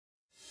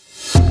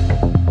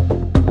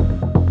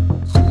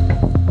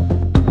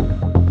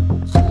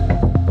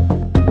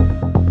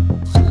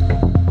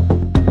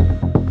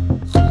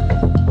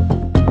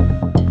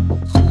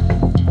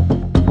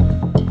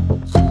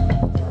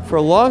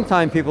a long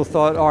time people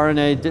thought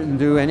RNA didn't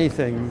do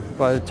anything,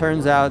 but it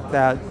turns out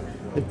that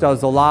it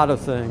does a lot of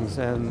things.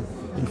 And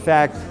in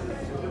fact,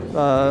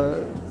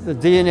 the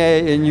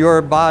DNA in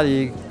your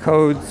body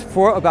codes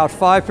for about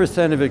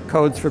 5% of it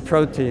codes for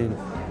protein,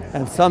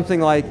 and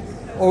something like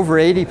over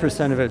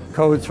 80% of it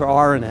codes for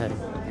RNA.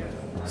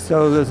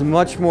 So there's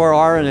much more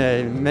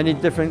RNA, many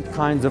different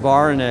kinds of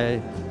RNA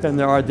than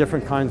there are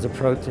different kinds of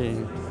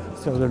protein.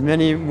 So there are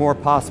many more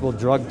possible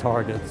drug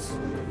targets.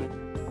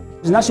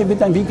 Z naszych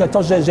pytań wynika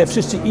to, że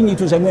wszyscy inni,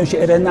 którzy zajmują się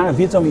RNA,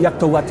 wiedzą, jak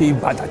to łatwiej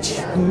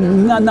badać.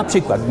 Na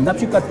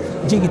przykład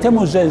dzięki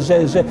temu, że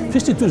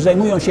wszyscy, którzy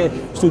zajmują się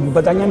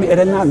badaniami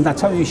RNA na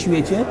całym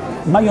świecie,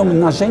 mają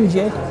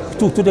narzędzie,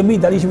 które my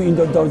daliśmy im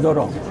do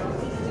rąk.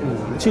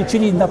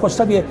 Czyli na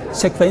podstawie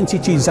sekwencji,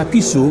 czyli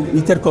zapisu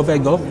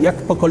literkowego, jak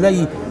po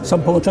kolei są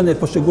połączone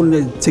poszczególne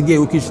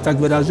cegiełki, że tak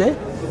wyrażę,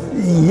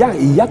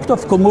 jak to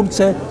w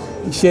komórce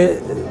się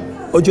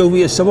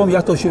oddziałuje z sobą,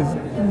 jak to się,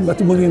 jak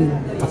to mówię,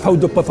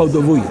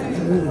 pofałdowuje.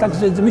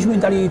 Także myśmy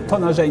dali to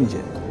narzędzie.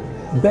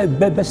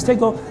 Bez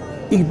tego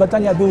ich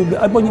badania byłyby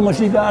albo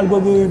niemożliwe,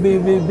 albo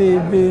byłyby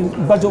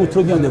bardzo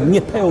utrudnione,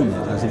 niepełne,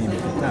 nazwijmy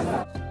to tak.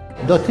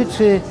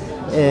 Dotyczy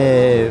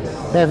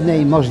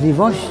pewnej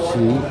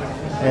możliwości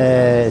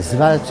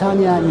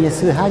zwalczania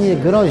niesłychanie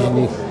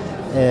groźnych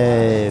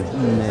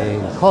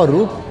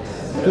chorób,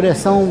 które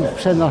są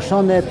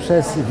przenoszone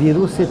przez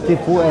wirusy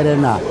typu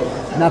RNA,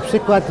 na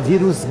przykład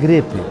wirus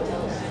grypy.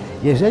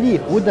 Jeżeli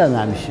uda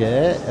nam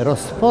się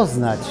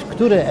rozpoznać,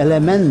 które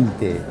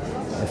elementy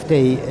w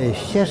tej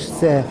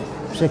ścieżce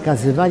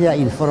przekazywania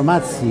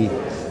informacji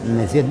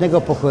z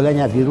jednego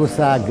pokolenia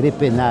wirusa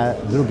grypy na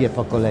drugie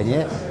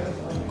pokolenie,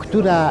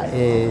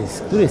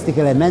 który z tych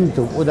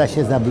elementów uda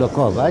się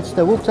zablokować,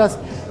 to wówczas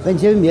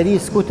będziemy mieli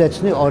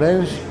skuteczny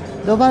oręż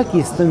do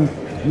walki z tym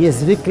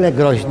niezwykle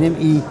groźnym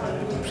i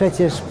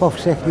przecież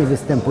powszechnie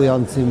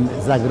występującym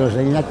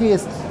zagrożeniem, jakim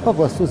jest po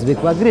prostu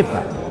zwykła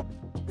grypa.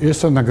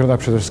 Jest to nagroda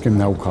przede wszystkim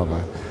naukowa,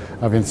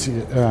 a więc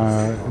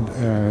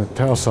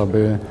te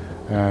osoby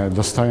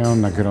dostają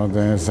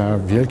nagrodę za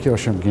wielkie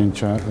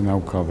osiągnięcia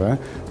naukowe.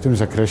 W tym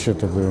zakresie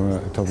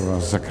to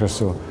było z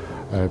zakresu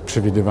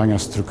przewidywania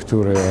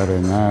struktury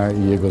RNA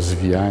i jego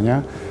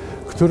zwijania,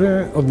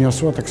 które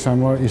odniosło tak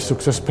samo i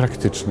sukces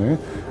praktyczny,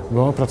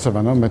 bo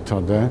opracowano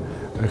metodę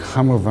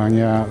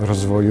hamowania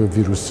rozwoju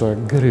wirusa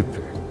grypy.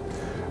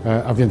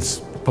 A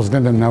więc pod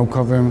względem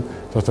naukowym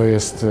to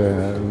jest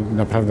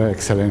naprawdę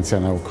ekscelencja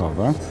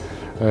naukowa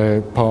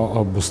po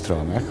obu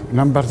stronach.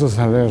 Nam bardzo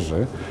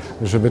zależy,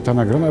 żeby ta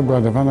nagroda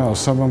była dawana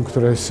osobom,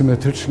 które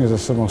symetrycznie ze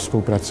sobą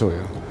współpracują.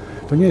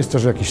 To nie jest to,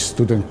 że jakiś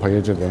student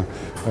pojedzie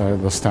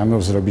do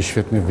Stanów, zrobi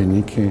świetne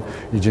wyniki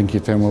i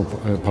dzięki temu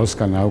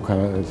polska nauka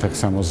tak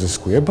samo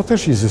zyskuje, bo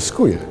też i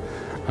zyskuje,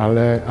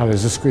 ale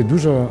zyskuje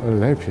dużo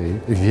lepiej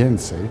i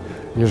więcej,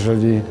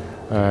 jeżeli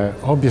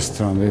obie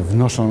strony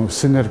wnoszą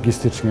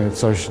synergistycznie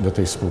coś do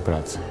tej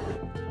współpracy.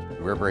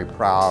 We're very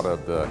proud of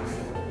the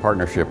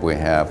partnership we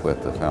have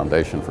with the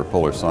Foundation for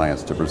Polar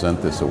Science to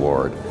present this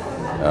award,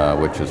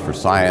 which is for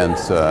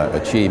science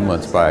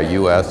achievements by a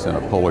U.S. and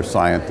a polar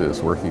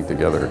scientist working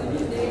together.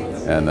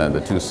 And then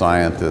the two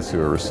scientists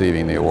who are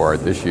receiving the award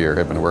this year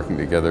have been working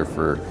together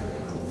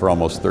for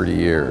almost 30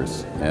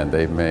 years. And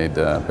they've made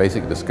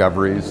basic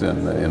discoveries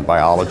in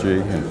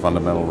biology and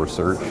fundamental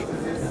research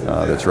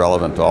that's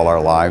relevant to all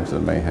our lives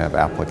and may have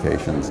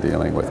applications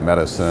dealing with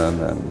medicine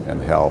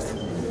and health.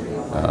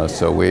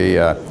 So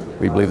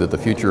we believe that the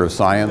future of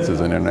science is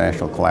an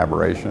international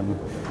collaboration.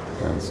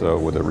 And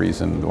so the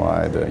reason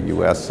why the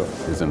U.S.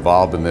 is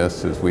involved in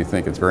this is we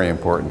think it's very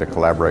important to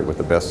collaborate with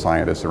the best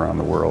scientists around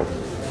the world.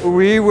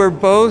 We were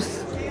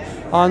both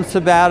on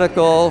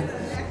sabbatical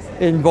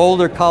in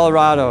Boulder,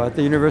 Colorado, at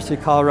the University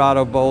of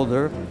Colorado,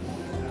 Boulder.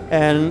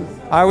 And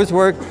I was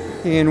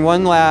working in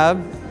one lab,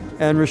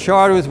 and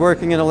Ryszard was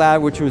working in a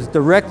lab which was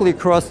directly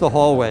across the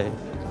hallway.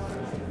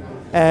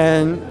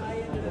 And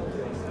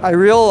I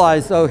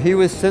realized, though, he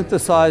was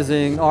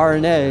synthesizing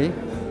RNA,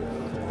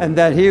 and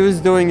that he was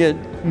doing it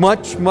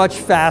much, much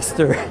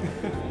faster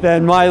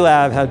than my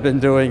lab had been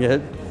doing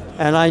it.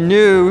 And I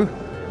knew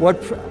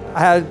I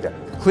had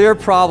a clear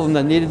problem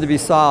that needed to be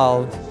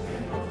solved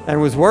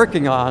and was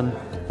working on,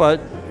 but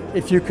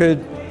if you could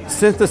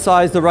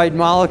synthesize the right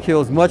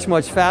molecules much,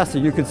 much faster,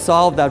 you could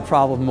solve that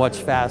problem much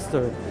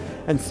faster.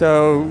 And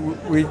so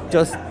we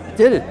just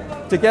did it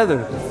together.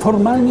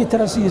 Formalnie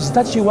teraz jest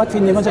znacznie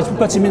łatwiej nawiązać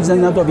współpracę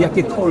międzynarodową,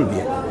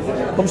 jakiekolwiek.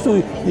 Po prostu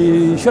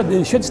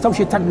świat stał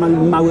się tak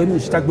małym,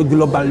 że tak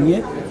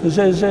globalnie,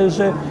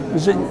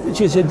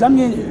 że dla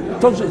mnie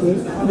to, że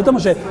wiadomo,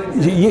 że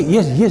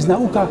jest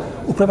nauka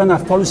uprawiana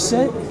w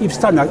Polsce i w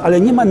Stanach,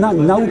 ale nie ma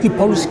nauki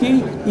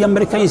polskiej i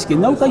amerykańskiej.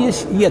 Nauka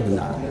jest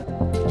jedna.